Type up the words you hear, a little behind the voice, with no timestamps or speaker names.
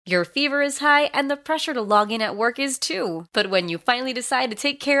Your fever is high and the pressure to log in at work is too. But when you finally decide to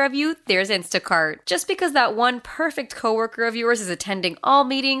take care of you, there's Instacart. Just because that one perfect coworker of yours is attending all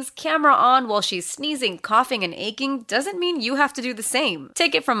meetings, camera on while she's sneezing, coughing, and aching, doesn't mean you have to do the same.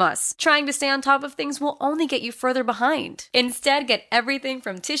 Take it from us. Trying to stay on top of things will only get you further behind. Instead, get everything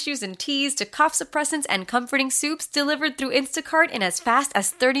from tissues and teas to cough suppressants and comforting soups delivered through Instacart in as fast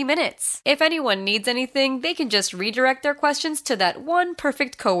as 30 minutes. If anyone needs anything, they can just redirect their questions to that one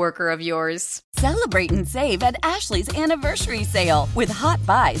perfect coworker of yours. Celebrate and save at Ashley's Anniversary Sale. With Hot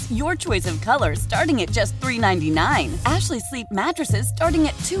Buys, your choice of colors starting at just $3.99. Ashley Sleep mattresses starting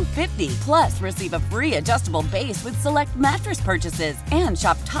at $2.50. Plus, receive a free adjustable base with select mattress purchases. And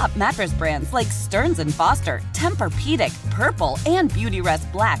shop top mattress brands like Stearns & Foster, Tempur-Pedic, Purple, and Beautyrest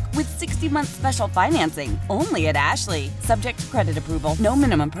Black with 60-month special financing. Only at Ashley. Subject to credit approval. No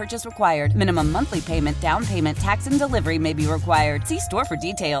minimum purchase required. Minimum monthly payment, down payment, tax, and delivery may be required. See store for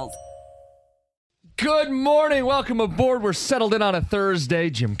details. Good morning. Welcome aboard. We're settled in on a Thursday.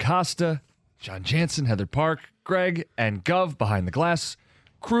 Jim Costa, John Jansen, Heather Park, Greg, and Gov behind the glass.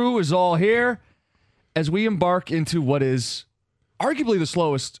 Crew is all here as we embark into what is arguably the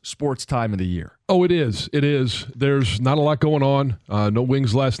slowest sports time of the year. Oh, it is. It is. There's not a lot going on. No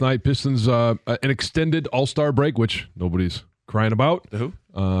Wings last night. Pistons, an extended All-Star break, which nobody's crying about. The who?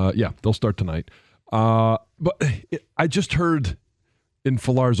 Yeah, they'll start tonight. But I just heard in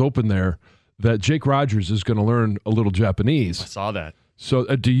Falar's Open there that Jake Rogers is going to learn a little Japanese. I saw that. So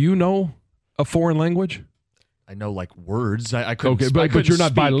do you know a foreign language? I know, like, words. I couldn't. Okay, but you're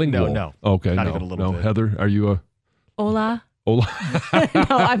not bilingual. No. Okay, not no, even a little bit. Heather, are you a... Hola. Hola. No,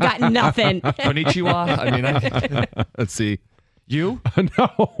 I've got nothing. Konnichiwa. I mean, let's see. You?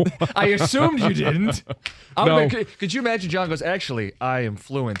 No. I assumed you didn't. No. Could you imagine John goes, actually, I am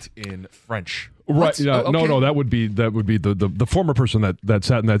fluent in French. Right. Yeah. Okay. No, that would be the former person that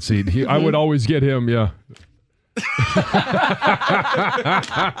sat in that seat. I would always get him, yeah.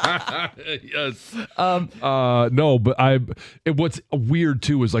 Yes. No, but what's weird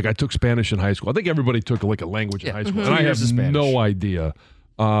too is, like, I took Spanish in high school. I think everybody took like a language in high school. And I have no idea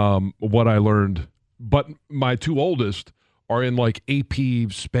what I learned. But my two oldest are in like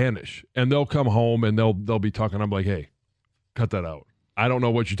AP Spanish, and they'll come home and they'll be talking. I'm like, hey, cut that out. I don't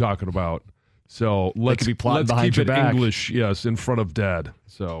know what you're talking about. So let's be plotting let's behind keep your it back. English, yes, in front of Dad.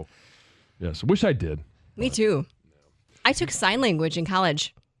 So yes, wish I did. Me too. I took sign language in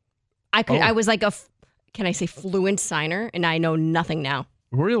college. I was like can I say fluent signer, and I know nothing now.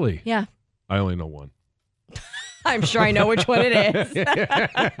 Really? Yeah. I only know one. I'm sure I know which one it is.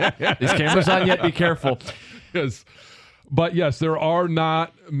 These cameras on yet? Be careful. Yes. But yes, there are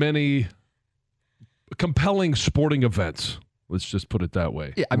not many compelling sporting events. Let's just put it that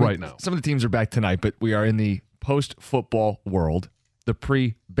way right now. Some of the teams are back tonight, but we are in the post-football world, the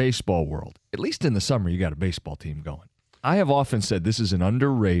pre-baseball world. At least in the summer, you got a baseball team going. I have often said this is an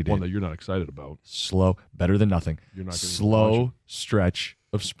underrated, One that you're not excited about. slow, better than nothing, You're not gonna watch slow stretch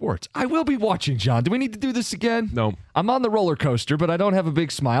of sports. I will be watching, John. Do we need to do this again? No. I'm on the roller coaster, but I don't have a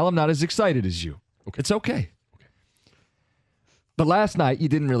big smile. I'm not as excited as you. Okay. It's okay. But last night, you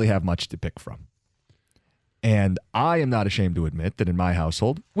didn't really have much to pick from. And I am not ashamed to admit that in my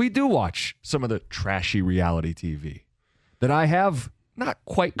household, we do watch some of the trashy reality TV that I have not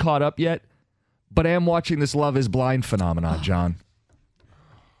quite caught up yet, but am watching this Love is Blind phenomenon, John.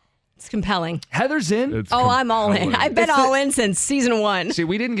 It's compelling. Heather's in. I'm all in. I've been all in since season 1. See,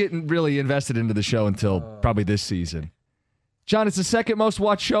 we didn't get really invested into the show until probably this season. John, it's the second most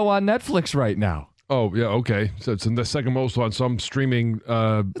watched show on Netflix right now. Oh, yeah, okay. So it's in the second most on some streaming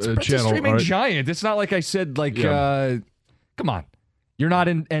It's a channel. streaming right? giant. It's not like I said, like, Yeah. come on. You're not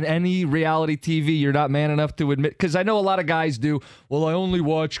in any reality TV. You're not man enough to admit. Because I know a lot of guys do, well, I only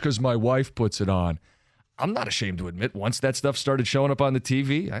watch because my wife puts it on. I'm not ashamed to admit, once that stuff started showing up on the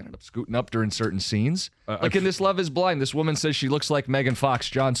TV, I ended up scooting up during certain scenes. Like in this Love is Blind, this woman says she looks like Megan Fox.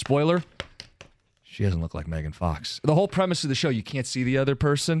 John, spoiler, she doesn't look like Megan Fox. The whole premise of the show, you can't see the other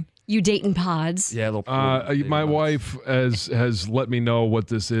person. You date in pods. Yeah, my wife has let me know what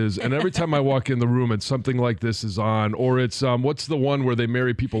this is, and every time I walk in the room and something like this is on, or it's what's the one where they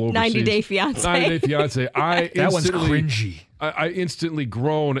marry people overseas? 90 Day Fiancé. 90 Day Fiancé. That one's cringy. I instantly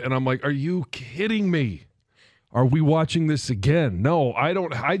groan, and I'm like, are you kidding me? Are we watching this again? No, I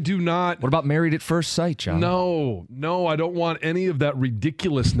don't. I do not. What about Married at First Sight, John? No, I don't want any of that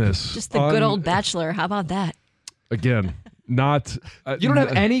ridiculousness. Just the good old Bachelor. How about that? Again, not. You don't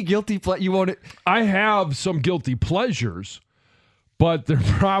have any guilty pleasure. You won't. I have some guilty pleasures, but they're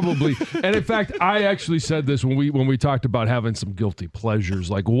probably. And in fact, I actually said this when we talked about having some guilty pleasures.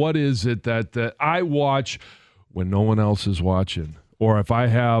 Like, what is it that I watch when no one else is watching? or if I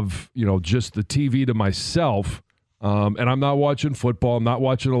have, just the TV to myself, and I'm not watching football, I'm not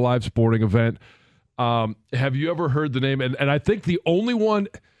watching a live sporting event. Have you ever heard the name? And I think the only one,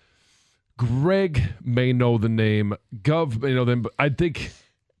 Greg may know the name, Gov may know them, but I think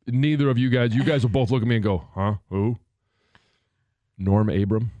neither of you guys will both look at me and go, huh? Who? Norm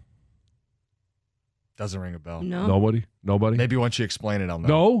Abram? Doesn't ring a bell. No. Nobody? Maybe once you explain it, I'll know.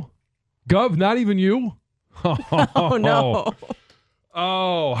 No? Gov, not even you? Oh, no.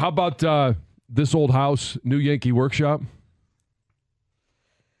 Oh, how about This Old House, New Yankee Workshop?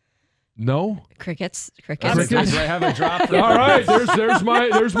 No? Crickets. I haven't dropped. All right,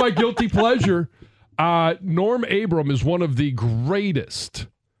 there's my guilty pleasure. Norm Abram is one of the greatest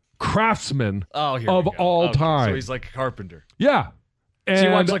craftsmen of all time. So he's like a carpenter. Yeah. And so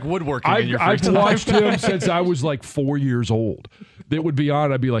you watch like woodworking in your free I've time. watched him since I was like 4 years old. It would be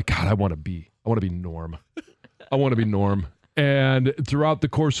on. I'd be like, God, I want to be Norm. I want to be Norm. And throughout the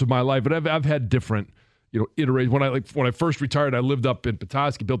course of my life, and I've had different, iterations. When I first retired, I lived up in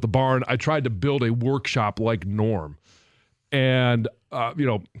Petoskey, built the barn. I tried to build a workshop like Norm, and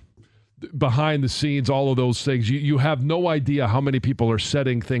behind the scenes, all of those things, you have no idea how many people are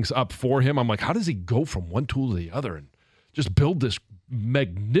setting things up for him. I'm like, how does he go from one tool to the other and just build this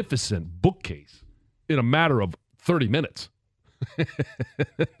magnificent bookcase in a matter of 30 minutes?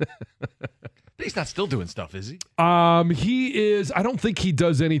 He's not still doing stuff, is he? He is. I don't think he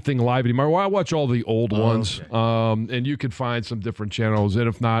does anything live anymore. I watch all the old ones, okay. And you can find some different channels. And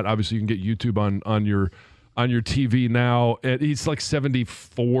if not, obviously you can get YouTube on your TV now. And he's like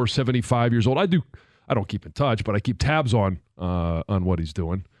 74, 75 years old. I don't keep in touch, but I keep tabs on what he's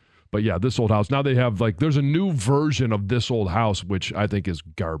doing. But yeah, This Old House. Now they have there's a new version of This Old House, which I think is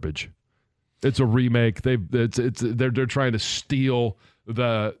garbage. It's a remake. They're trying to steal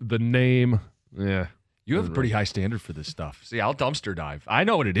the name. Yeah. You have a pretty high standard for this stuff. See, I'll dumpster dive. I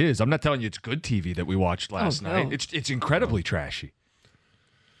know what it is. I'm not telling you it's good TV that we watched last night. It's incredibly trashy.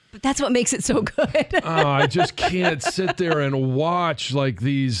 But that's what makes it so good. I just can't sit there and watch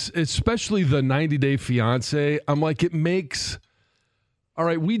these, especially the 90 Day Fiancé. I'm like, it makes, all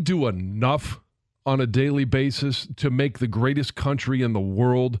right, we do enough on a daily basis to make the greatest country in the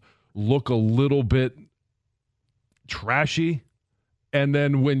world look a little bit trashy. And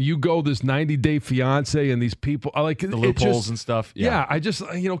then when you go this 90 Day Fiancé and these people, I like the loopholes and stuff. Yeah, I just,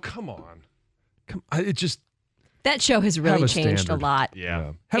 come on. It just. That show has really changed a lot.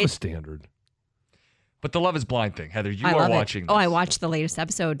 Yeah. Have a standard. But the Love is Blind thing, Heather, you I are love watching it. this. Oh, I watched the latest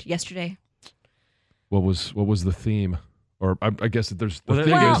episode yesterday. What was the theme? Or I guess that there's the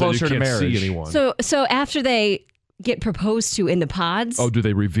thing is that you closer to can't see marriage. anyone. So after they get proposed to in the pods. Oh, do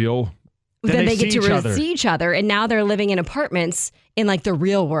they reveal? Then they get to see each other, and now they're living in apartments in the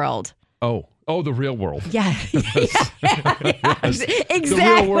real world. Oh, the real world. Yeah. Yes. Exactly. The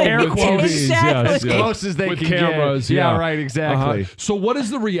real world with TVs, exactly. As close as they with can cameras. get. Yeah, right, exactly. So what is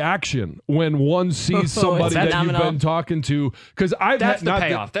the reaction when one sees somebody that you've been talking to? Because that's the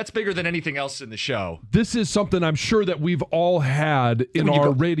payoff. That's bigger than anything else in the show. This is something I'm sure that we've all had in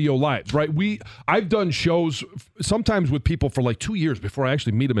our radio lives, right? I've done shows sometimes with people for 2 years before I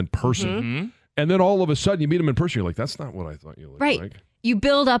actually meet them in person. Mm-hmm. And then all of a sudden you meet them in person, you're like, that's not what I thought you looked like. Right. You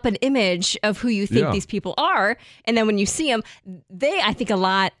build up an image of who you think these people are. And then when you see them, I think a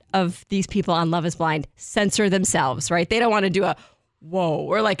lot of these people on Love is Blind censor themselves, right? They don't want to do a whoa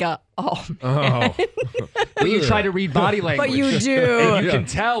or a oh. Well, you try to read body language. But you do. And you can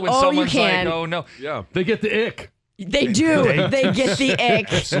tell when someone's like, oh, no. Yeah. They get the ick. They do. They get the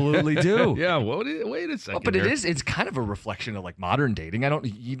ick. Absolutely do. Yeah. Wait a second. But it's kind of a reflection of modern dating.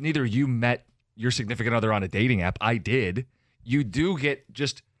 Neither you met your significant other on a dating app. I did. You do get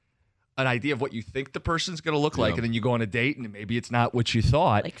just an idea of what you think the person's going to look like, and then you go on a date, and maybe it's not what you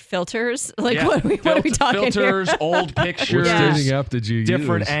thought. Like filters? What are we talking filters, here? old pictures. Which dating app did you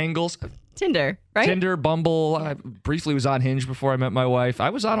different use? Angles. Tinder, right? Tinder, Bumble. I briefly was on Hinge before I met my wife. I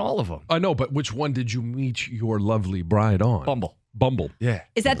was on all of them. I know, but which one did you meet your lovely bride on? Bumble. Yeah.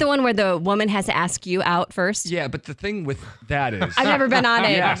 Is that the one where the woman has to ask you out first? Yeah, but the thing with that is... I've never been on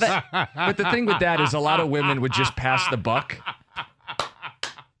it. Yes. But the thing with that is a lot of women would just pass the buck.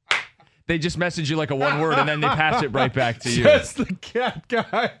 They just message you a one word and then they pass it right back to you. Just the cat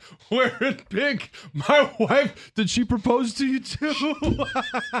guy wearing pink. My wife, did she propose to you too?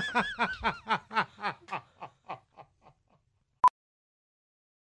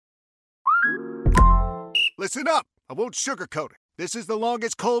 Listen up. I won't sugarcoat it. This is the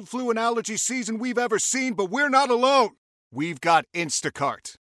longest cold, flu, and allergy season we've ever seen, but we're not alone. We've got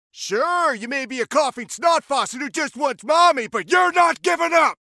Instacart. Sure, you may be a coughing snot faucet who just wants mommy, but you're not giving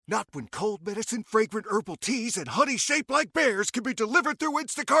up. Not when cold medicine, fragrant herbal teas, and honey shaped like bears can be delivered through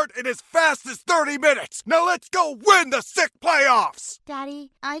Instacart in as fast as 30 minutes. Now let's go win the sick playoffs!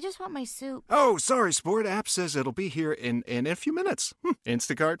 Daddy, I just want my soup. Oh, sorry, Sport. App says it'll be here in a few minutes.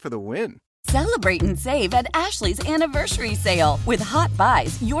 Instacart for the win. Celebrate and save at Ashley's Anniversary Sale. With Hot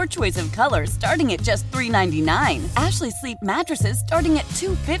Buys, your choice of colors starting at just $3.99. Ashley Sleep mattresses starting at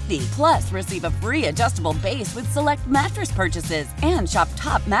 $2.50. Plus, receive a free adjustable base with select mattress purchases. And shop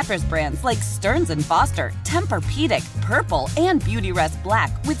top mattress brands like Stearns & Foster, Tempur-Pedic, Purple, and Beautyrest Black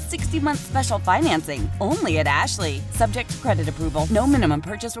with 60-month special financing. Only at Ashley. Subject to credit approval. No minimum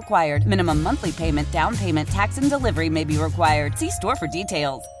purchase required. Minimum monthly payment, down payment, tax, and delivery may be required. See store for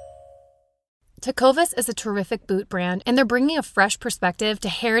details. Tecovas is a terrific boot brand, and they're bringing a fresh perspective to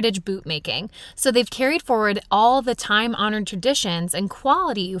heritage boot making. So they've carried forward all the time-honored traditions and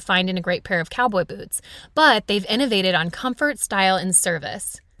quality you find in a great pair of cowboy boots, but they've innovated on comfort, style, and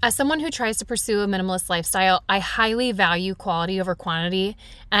service. As someone who tries to pursue a minimalist lifestyle, I highly value quality over quantity,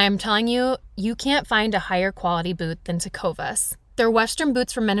 and I'm telling you, you can't find a higher quality boot than Tecovas. Their Western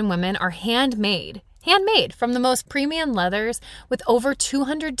boots for men and women are handmade from the most premium leathers with over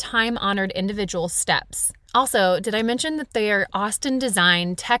 200 time-honored individual steps. Also, did I mention that they are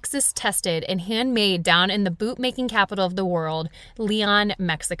Austin-designed, Texas-tested, and handmade down in the boot-making capital of the world, Leon,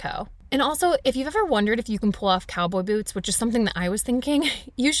 Mexico? And also, if you've ever wondered if you can pull off cowboy boots, which is something that I was thinking,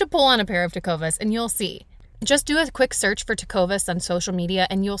 you should pull on a pair of Tecovas and you'll see. Just do a quick search for Tecovas on social media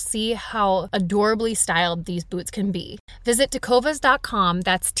and you'll see how adorably styled these boots can be. Visit tecovas.com,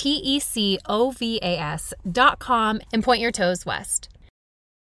 that's TECOVAS.com, and point your toes west.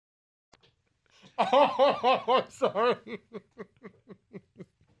 Oh, sorry.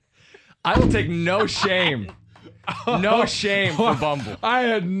 I will take no shame. No shame for Bumble. I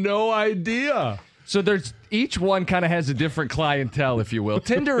had no idea. So there's each one kind of has a different clientele, if you will.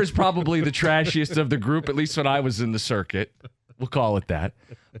 Tinder is probably the trashiest of the group, at least when I was in the circuit. We'll call it that.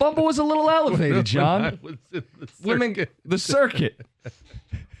 Bumble was a little elevated, John. I was in the circuit. Women, the circuit.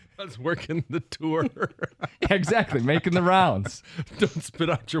 I was working the tour. Exactly, making the rounds. Don't spit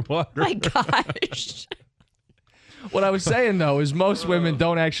out your water. My gosh. What I was saying, though, is most women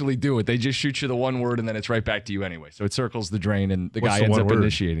don't actually do it. They just shoot you the one word, and then it's right back to you anyway. So it circles the drain, and the guy ends up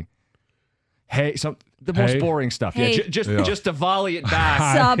initiating. Hey, the most boring stuff. Hey. Yeah, just to volley it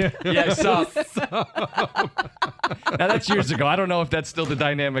back. Sup. Yeah, sup. Now that's years ago. I don't know if that's still the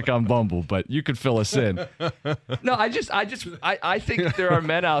dynamic on Bumble, but you could fill us in. No, I think there are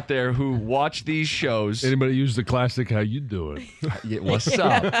men out there who watch these shows. Anybody use the classic "How you doing?" Yeah, what's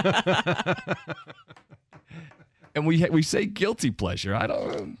up? And we say guilty pleasure.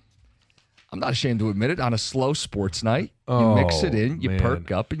 I'm not ashamed to admit it. On a slow sports night, you mix it in, you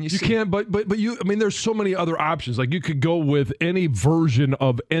perk up, and you see. Can't, but you. I mean, there's so many other options. Like you could go with any version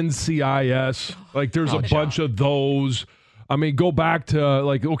of NCIS. Like there's a bunch of those. I mean, go back to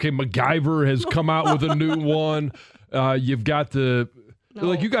MacGyver has come out with a new one. You've got you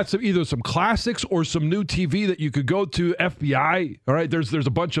got either some classics or some new TV that you could go to. FBI. All right, there's a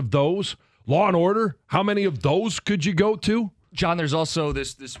bunch of those. Law and Order. How many of those could you go to? John, there's also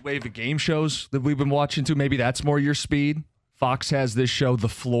this wave of game shows that we've been watching too. Maybe that's more your speed. Fox has this show, The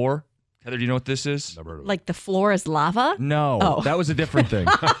Floor. Heather, do you know what this is? Never heard of it. Like the floor is lava? No, that was a different thing.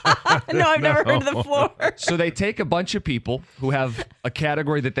 No, I've never heard of the floor. So they take a bunch of people who have a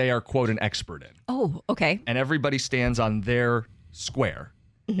category that they are, quote, an expert in. Oh, okay. And everybody stands on their square.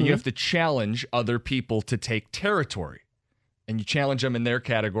 Mm-hmm. And you have to challenge other people to take territory. And you challenge them in their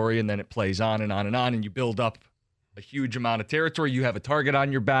category, and then it plays on and on and on, and you build up a huge amount of territory. You have a target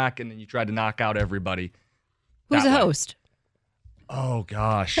on your back, and then you try to knock out everybody. Who's the host? Oh,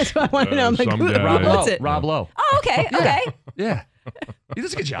 gosh. That's what I want to know. I'm like, what's it? Rob Lowe. Oh, okay, okay. Yeah. He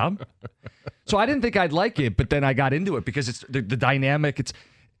does a good job. So I didn't think I'd like it, but then I got into it because it's the dynamic. It's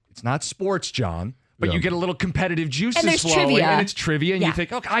not sports, John, but you get a little competitive juices and there's flowing. Trivia. And it's trivia, and you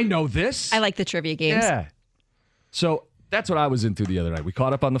think, okay, I know this. I like the trivia games. Yeah. So that's what I was into the other night. We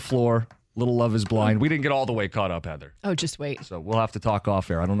caught up on The Floor. Little Love is Blind. We didn't get all the way caught up, Heather. Oh, just wait. So we'll have to talk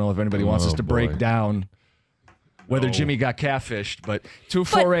off air. I don't know if anybody wants us to break down whether Jimmy got catfished, but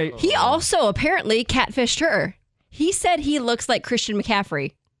 248. He also apparently catfished her. He said he looks like Christian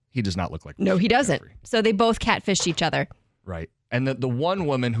McCaffrey. He does not look like No, Christian he doesn't. McCaffrey. So they both catfished each other. Right. And the one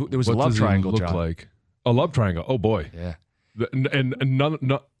woman who there was What a love does triangle, he look John. like? A love triangle. Oh boy. Yeah. And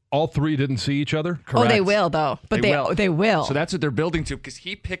none, all three didn't see each other. Correct. Oh, they will though. But they will. So that's what they're building to, because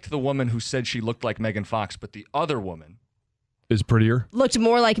he picked the woman who said she looked like Megan Fox, but the other woman is prettier. Looked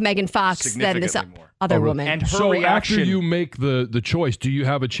more like Megan Fox than this other woman. And her so reaction. After you make the choice, do you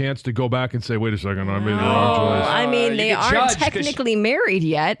have a chance to go back and say, wait a second, I made the wrong choice? I mean, they aren't technically married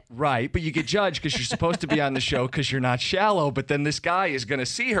yet. Right, but you get judged because you're supposed to be on the show because you're not shallow, but then this guy is going to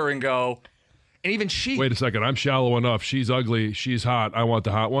see her and go, and even she. Wait a second, I'm shallow enough. She's ugly. She's hot. I want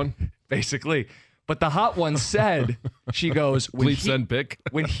the hot one. Basically. But the hot one said, she goes, please send pic.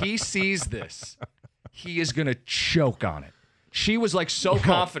 When he sees this, he is going to choke on it. She was like so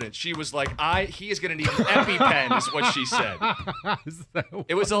confident. She was like, he is going to need an EpiPen, is what she said.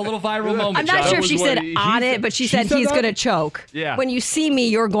 It was a little viral moment. I'm not John. sure if she said on it, but she said he's going to choke. Yeah. When you see me,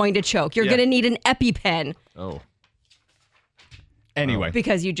 you're going to choke. You're going to need an EpiPen. Oh. Anyway.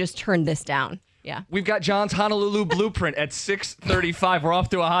 Because you just turned this down. Yeah. We've got John's Honolulu Blueprint at 6:35. We're off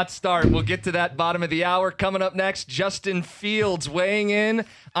to a hot start. We'll get to that bottom of the hour. Coming up next, Justin Fields weighing in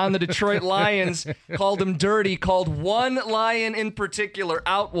on the Detroit Lions. Called them dirty. Called one Lion in particular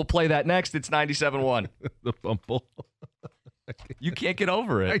out. We'll play that next. It's 97.1. The Bumble. You can't get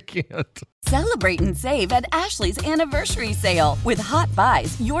over it. I can't. Celebrate and save at Ashley's Anniversary Sale. With Hot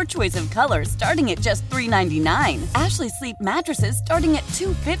Buys, your choice of colors starting at just $3.99. Ashley Sleep mattresses starting at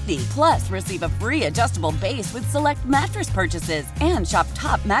 $2.50. Plus, receive a free adjustable base with select mattress purchases. And shop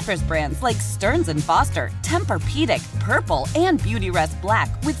top mattress brands like Stearns & Foster, Tempur-Pedic, Purple, and Beautyrest Black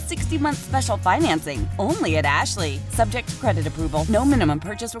with 60-month special financing. Only at Ashley. Subject to credit approval. No minimum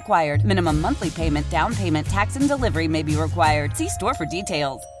purchase required. Minimum monthly payment, down payment, tax, and delivery may be required. See store for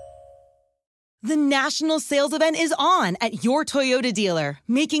details. The national sales event is on at your Toyota dealer,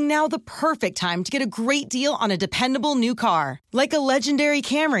 making now the perfect time to get a great deal on a dependable new car. Like a legendary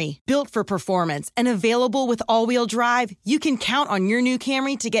Camry, built for performance and available with all-wheel drive, you can count on your new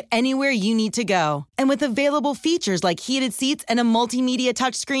Camry to get anywhere you need to go. And with available features like heated seats and a multimedia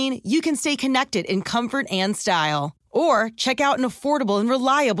touchscreen, you can stay connected in comfort and style. Or check out an affordable and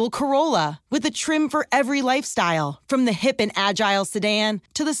reliable Corolla with a trim for every lifestyle. From the hip and agile sedan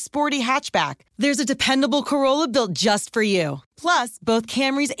to the sporty hatchback, there's a dependable Corolla built just for you. Plus, both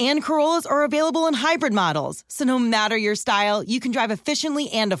Camrys and Corollas are available in hybrid models. So no matter your style, you can drive efficiently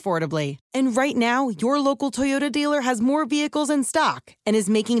and affordably. And right now, your local Toyota dealer has more vehicles in stock and is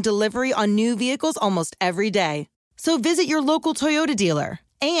making delivery on new vehicles almost every day. So visit your local Toyota dealer.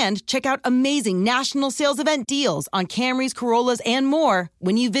 And check out amazing national sales event deals on Camrys, Corollas, and more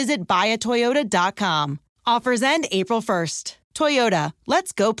when you visit buyatoyota.com. Offers end April 1st. Toyota,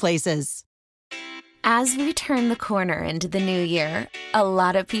 let's go places. As we turn the corner into the new year, a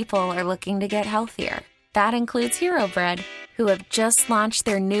lot of people are looking to get healthier. That includes Hero Bread, who have just launched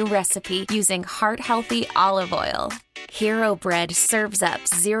their new recipe using heart-healthy olive oil. Hero Bread serves up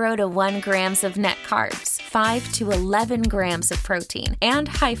 0 to 1 grams of net carbs, 5 to 11 grams of protein, and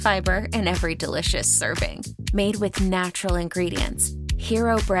high fiber in every delicious serving. Made with natural ingredients,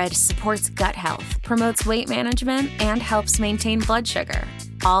 Hero Bread supports gut health, promotes weight management, and helps maintain blood sugar.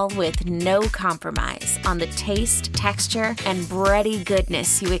 All with no compromise on the taste, texture, and bready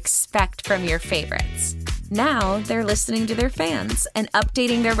goodness you expect from your favorites. Now they're listening to their fans and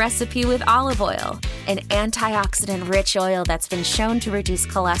updating their recipe with olive oil, an antioxidant-rich oil that's been shown to reduce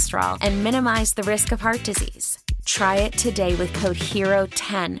cholesterol and minimize the risk of heart disease. Try it today with code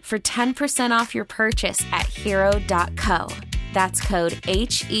HERO10 for 10% off your purchase at hero.co. That's code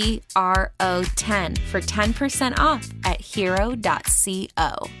HERO10 for 10% off at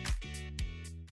hero.co.